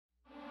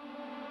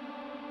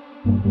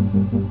Today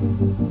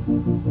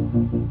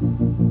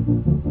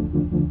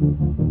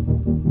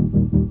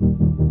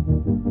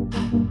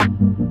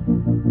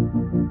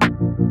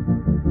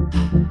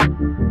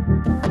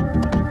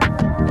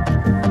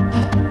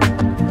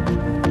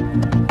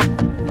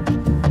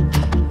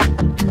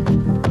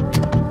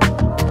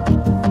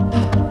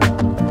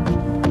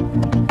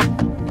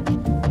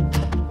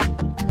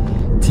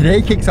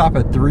kicks off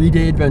a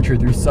 3-day adventure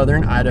through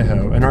southern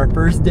Idaho, and our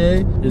first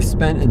day is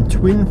spent in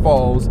Twin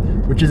Falls,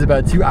 which is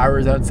about 2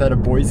 hours outside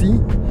of Boise.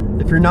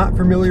 If you're not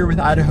familiar with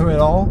Idaho at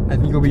all, I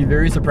think you'll be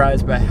very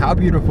surprised by how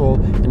beautiful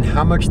and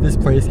how much this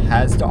place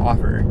has to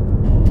offer.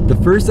 The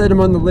first item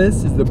on the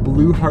list is the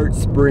Blue Hot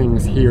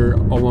Springs here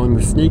along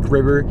the Snake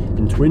River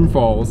in Twin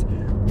Falls.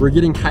 We're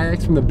getting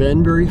kayaks from the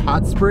Banbury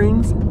Hot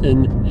Springs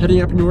and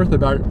heading up north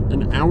about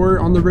an hour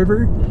on the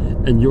river,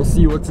 and you'll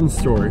see what's in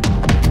store.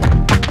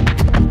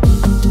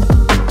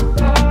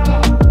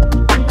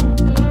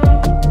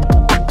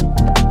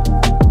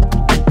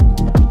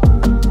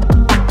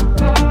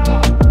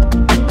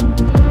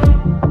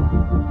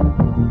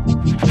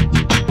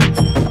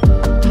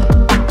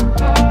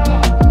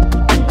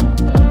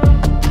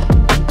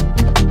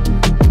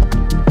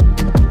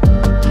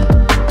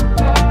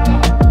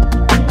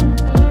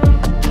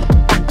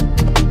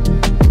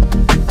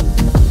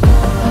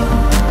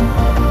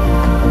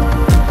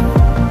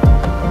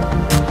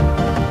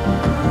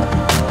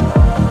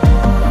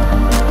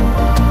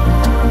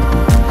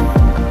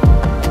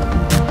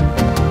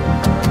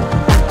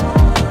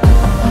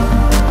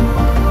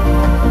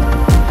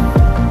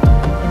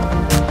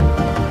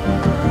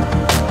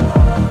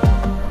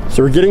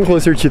 So we're getting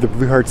closer to the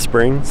Blue Hot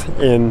Springs,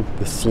 and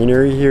the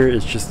scenery here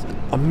is just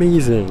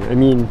amazing. I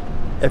mean,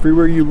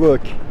 everywhere you look,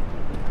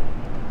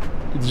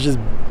 it's just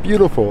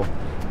beautiful.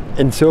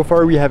 And so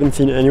far we haven't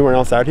seen anyone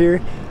else out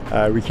here.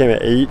 We came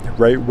at 8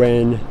 right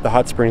when the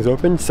hot springs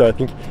opened, so I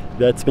think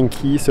that's been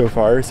key so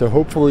far. So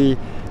hopefully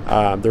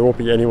there won't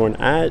be anyone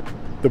at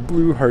the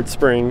Blue Hot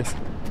Springs.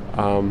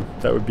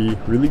 That would be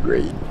really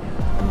great.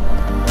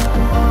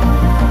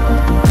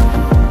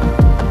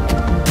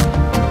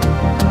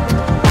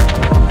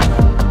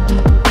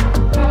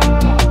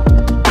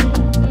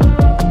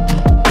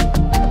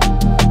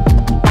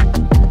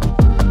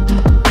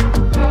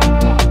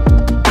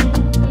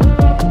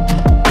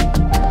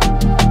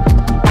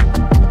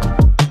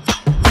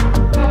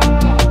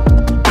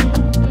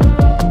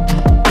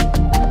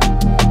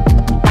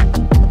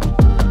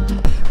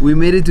 We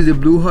made it to the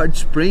Blue Hot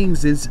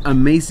Springs. It's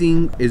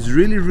amazing. It's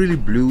really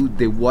blue.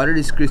 The water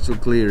is crystal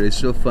clear. It's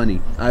so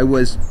funny. I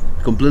was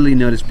completely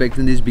not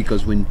expecting this,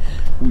 because when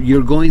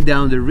you're going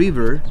down the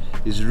river,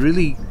 it's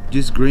really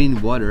just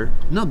green water.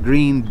 Not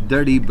green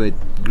dirty, but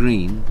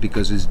green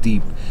because it's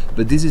deep.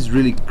 But this is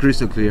really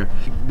crystal clear.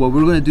 What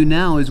we're gonna do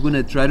now is we're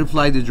gonna try to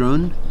fly the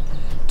drone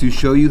to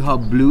show you how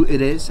blue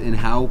it is and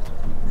how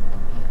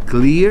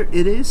clear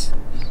it is,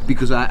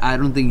 because I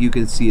don't think you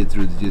can see it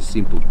through just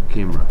simple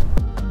camera.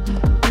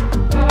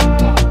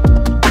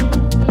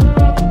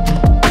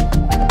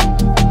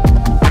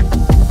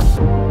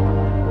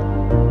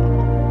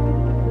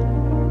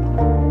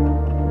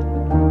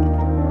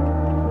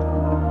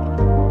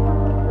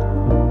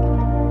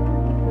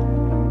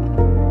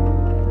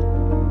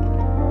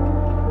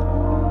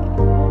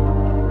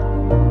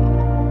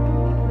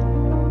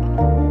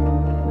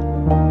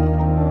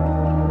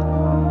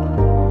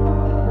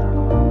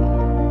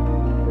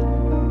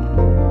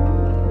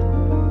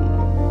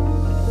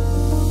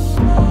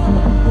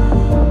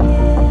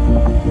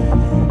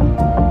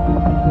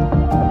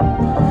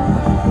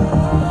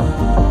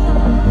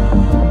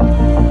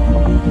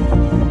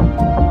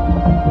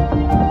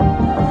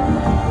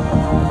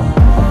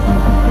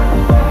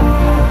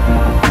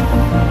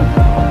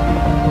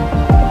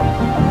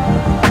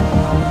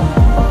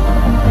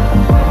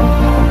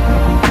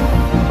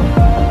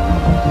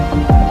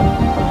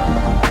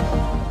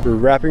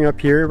 Wrapping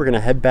up here, we're gonna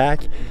head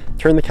back,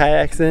 turn the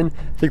kayaks in.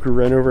 I think we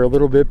ran over a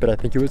little bit, but I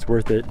think it was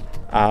worth it.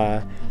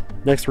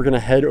 Next we're gonna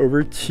head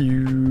over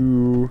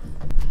to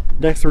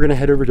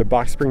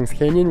Box Springs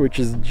Canyon, which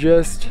is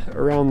just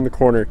around the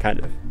corner,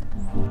 kind of.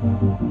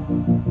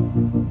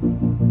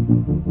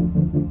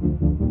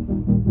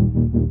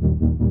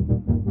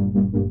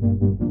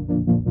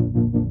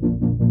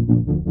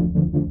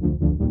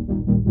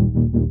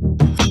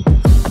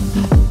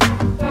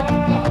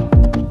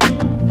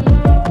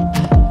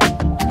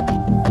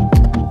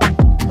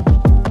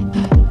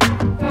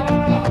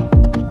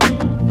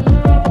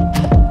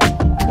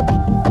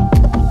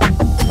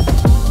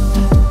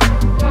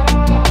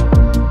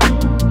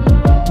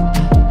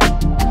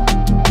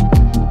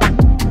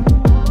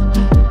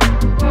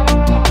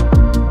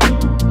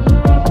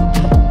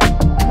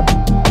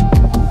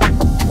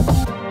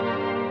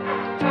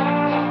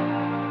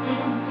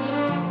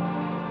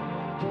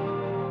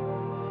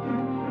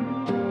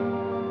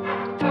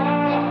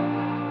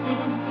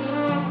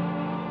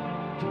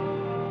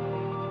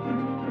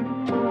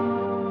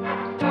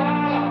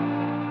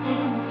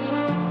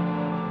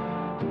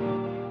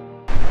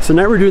 So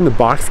now we're doing the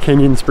Box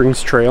Canyon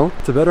Springs Trail.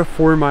 It's about a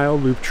 4-mile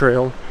loop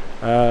trail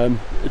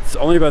It's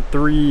only about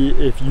 3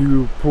 if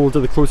you pull to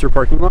the closer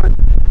parking lot,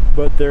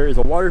 but there is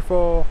a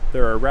waterfall,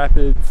 there are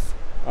rapids,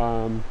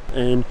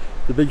 and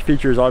the big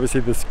feature is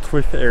obviously this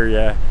cliff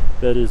area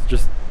that is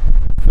just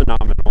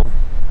phenomenal.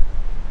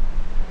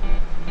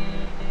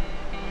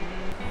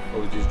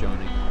 Oh, just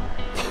yawning.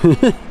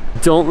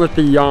 Don't let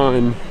the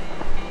yawn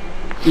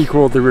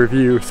equal the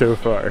review so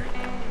far.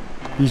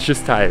 He's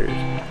just tired.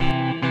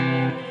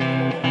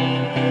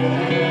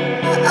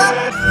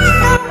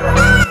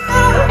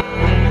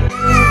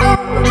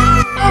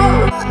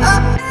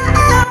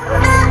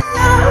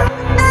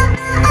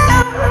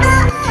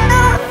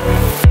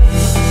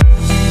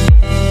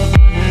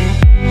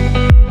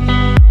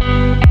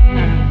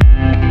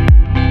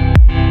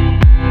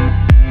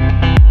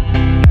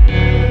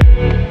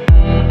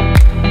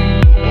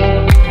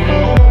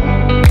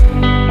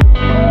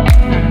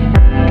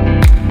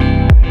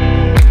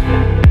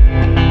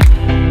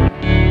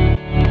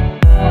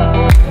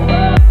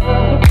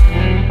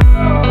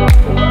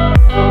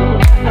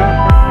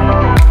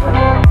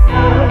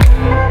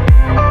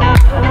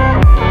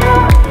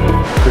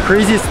 The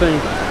craziest thing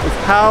is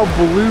how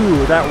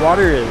blue that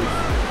water is.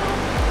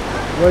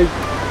 Like,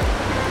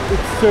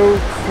 it's so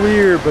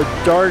clear but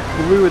dark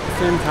blue at the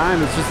same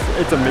time. It's just,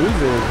 it's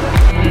amazing.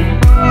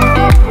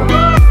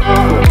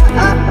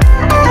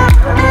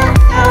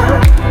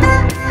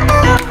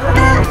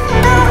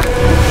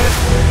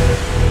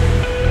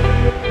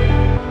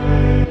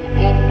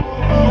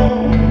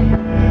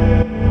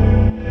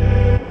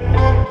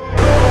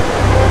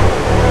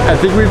 I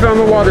think we found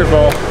the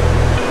waterfall.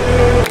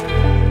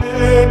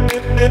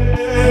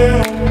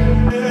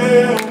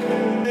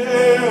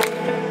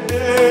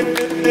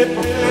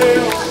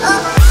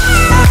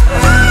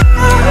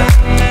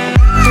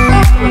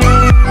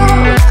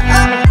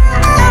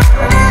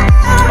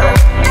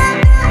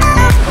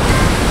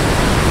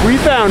 We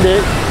found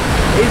it.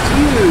 It's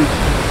huge.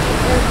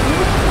 And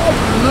look how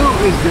blue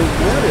is the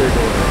water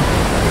there.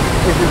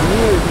 It's as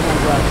near as my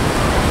glasses.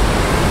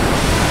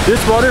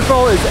 This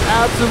waterfall is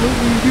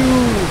absolutely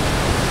huge.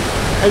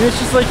 And it's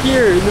just like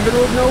here in the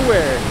middle of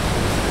nowhere.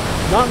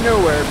 Not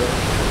nowhere, but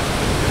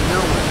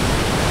Nowhere.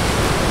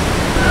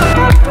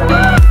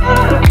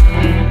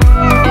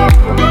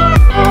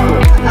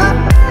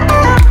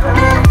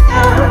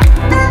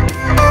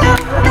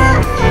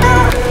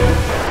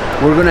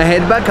 We're gonna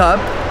head back up.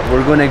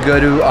 We're gonna go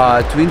to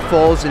Twin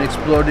Falls and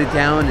explore the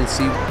town and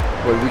see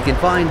what we can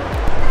find.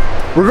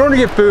 we're going to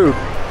get food.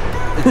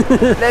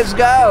 Let's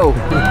go!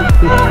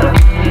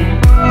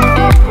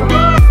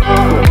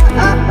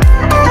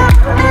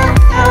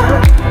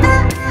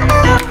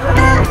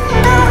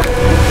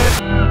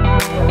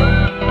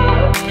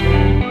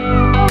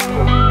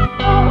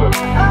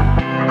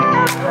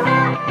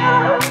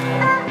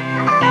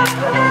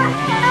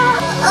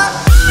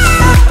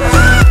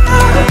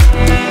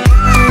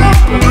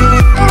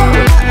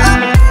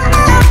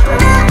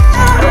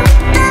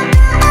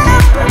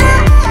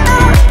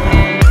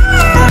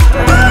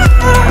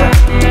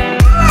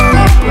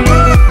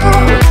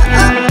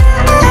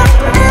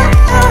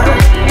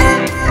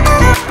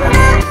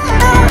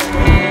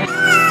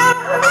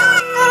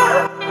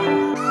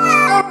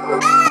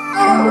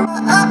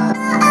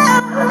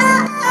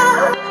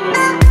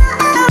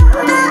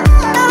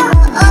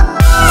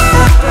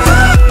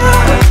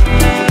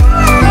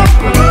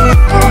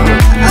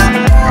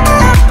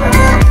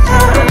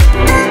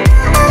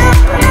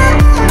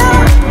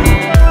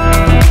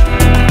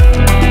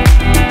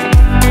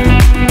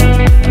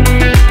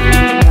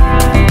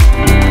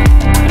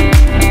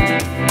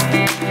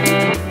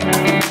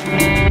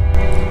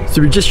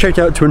 So we just checked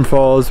out Twin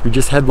Falls, we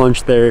just had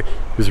lunch there, it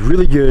was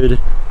really good.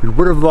 We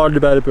would have vlogged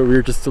about it, but we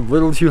were just a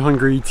little too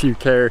hungry to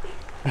care.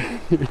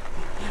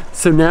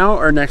 So now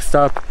our next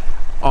stop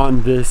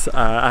on this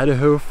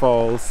Idaho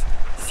Falls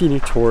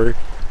scenic tour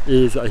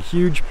is a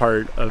huge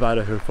part of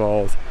Idaho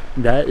Falls.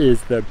 That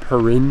is the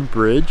Perrine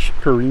Bridge.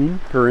 Perrine.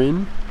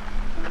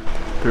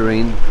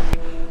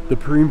 The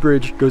Perrine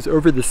Bridge goes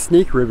over the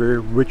Snake River,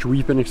 which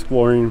we've been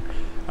exploring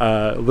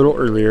a little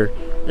earlier,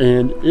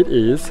 and it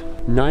is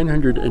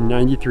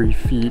 993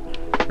 feet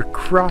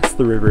across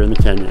the river in the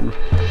canyon.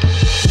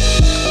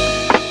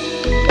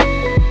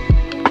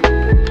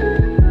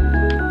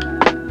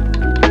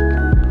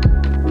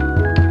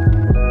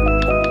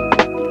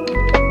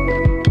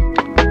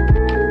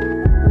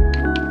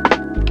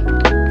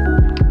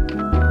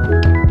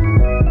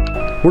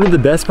 One of the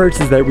best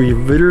parts is that we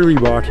literally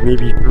walked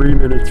maybe 3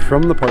 minutes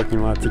from the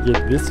parking lot to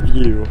get this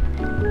view,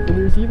 and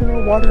there's even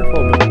a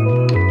waterfall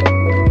there.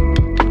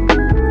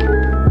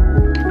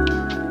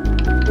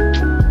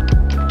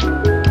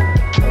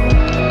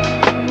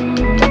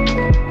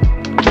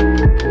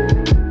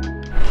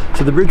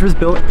 So the bridge was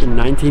built in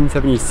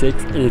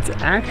 1976, and it's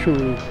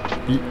actually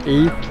the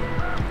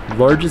 8th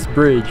largest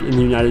bridge in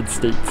the United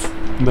States.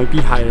 It might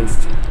be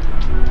highest.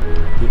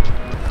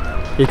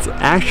 It's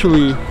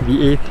actually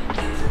the 8th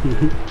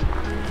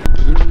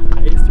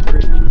highest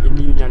bridge in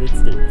the United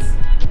States,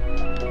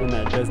 and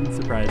that doesn't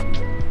surprise me.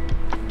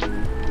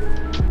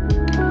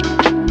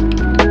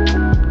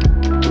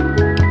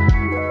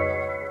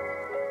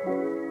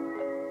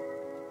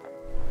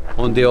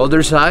 On the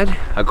other side,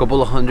 a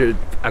couple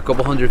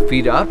hundred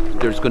feet up,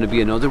 there's going to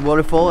be another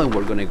waterfall, and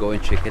we're going to go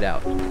and check it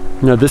out.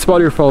 Now this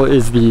waterfall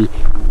is the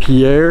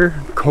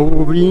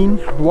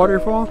Perrine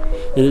waterfall,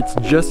 and it's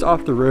just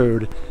off the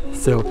road,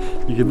 so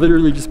you can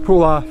literally just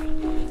pull off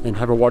and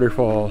have a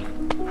waterfall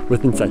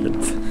within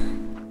seconds.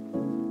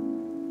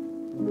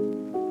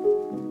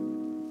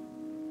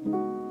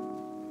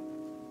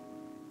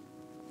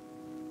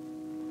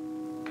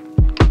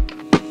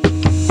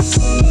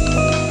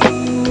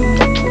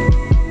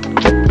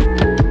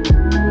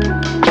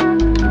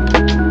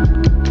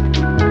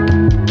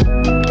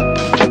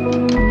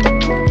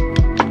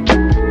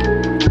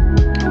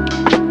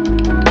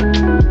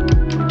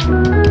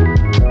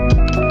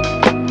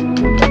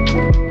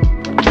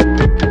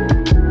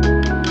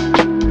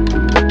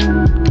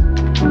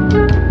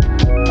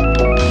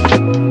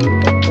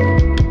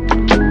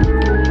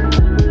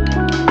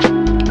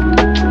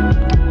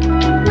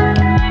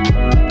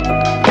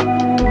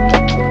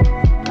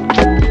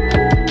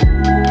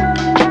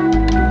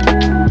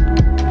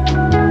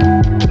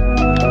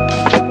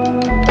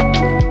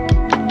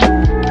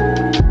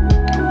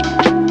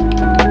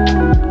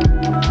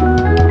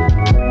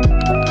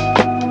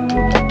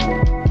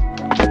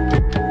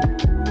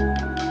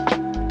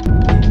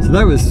 So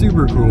that was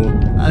super cool.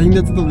 I think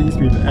that's the least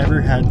we've ever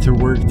had to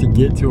work to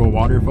get to a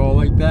waterfall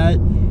like that.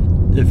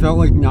 It felt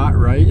like not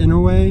right in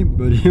a way,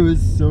 but it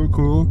was so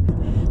cool.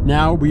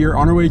 Now we are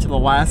on our way to the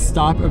last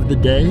stop of the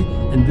day,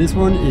 and this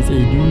one is a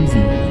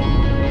doozy.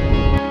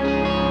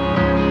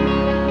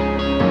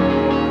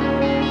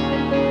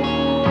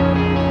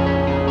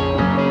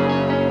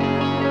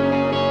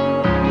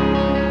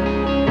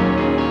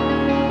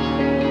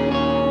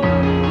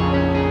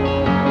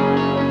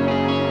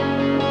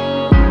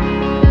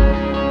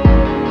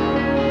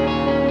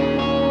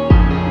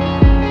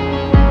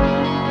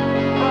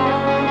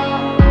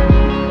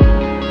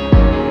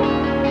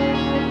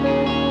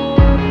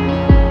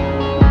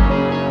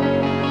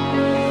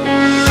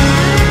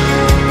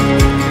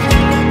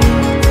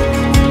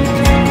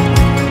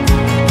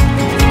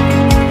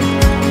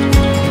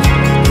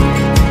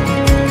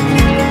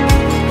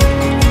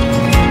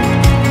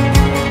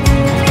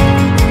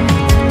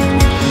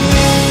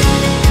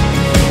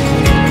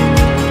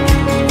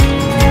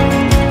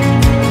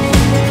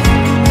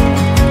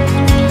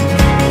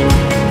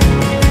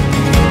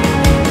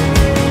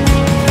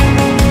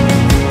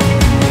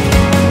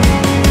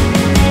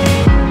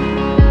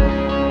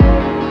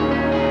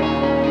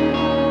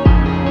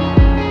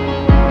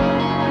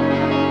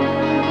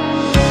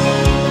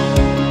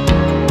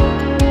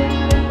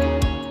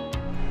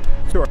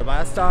 So our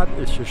last stop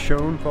is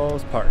Shoshone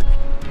Falls Park.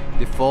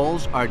 The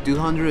falls are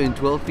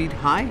 212 feet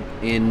high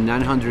and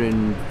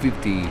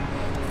 950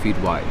 feet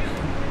wide.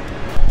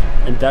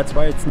 And that's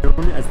why it's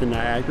known as the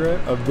Niagara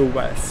of the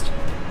West.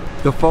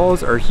 The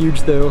falls are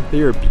huge though,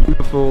 they are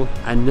beautiful.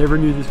 I never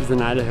knew this was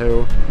in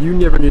Idaho. You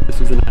never knew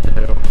this was in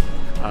Idaho.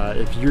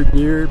 If you're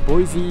near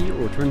Boise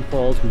or Twin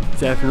Falls, we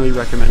definitely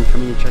recommend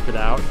coming to check it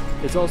out.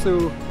 It's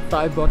also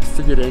 $5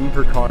 to get in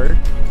per car,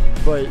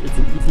 but it's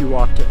an easy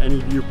walk to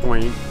any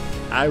viewpoint.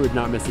 I would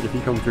not miss it if you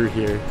come through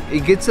here.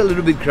 It gets a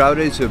little bit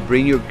crowded, so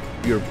bring your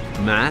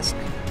mask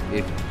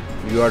if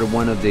you are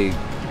one of the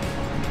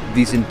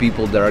decent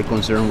people that are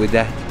concerned with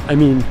that. I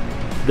mean,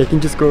 they can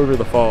just go over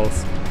the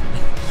falls.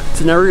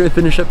 So now we're gonna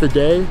finish up the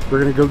day. We're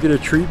gonna go get a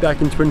treat back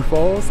in Twin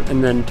Falls,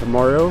 and then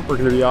tomorrow we're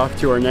gonna be off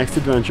to our next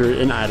adventure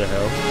in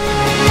Idaho.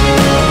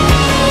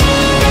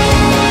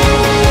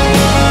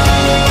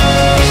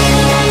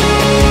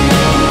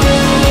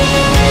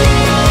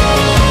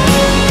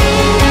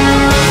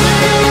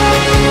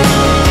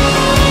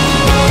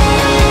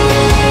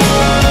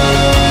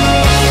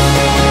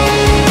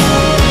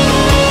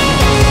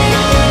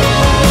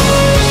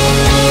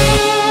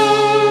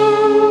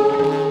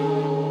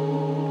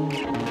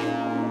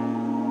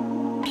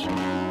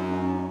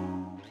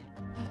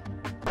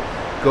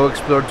 Go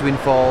explore Twin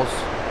Falls.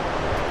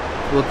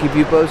 We'll keep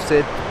you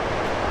posted.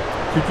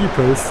 Keep you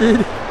posted?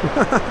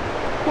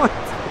 What?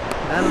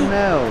 I don't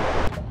know.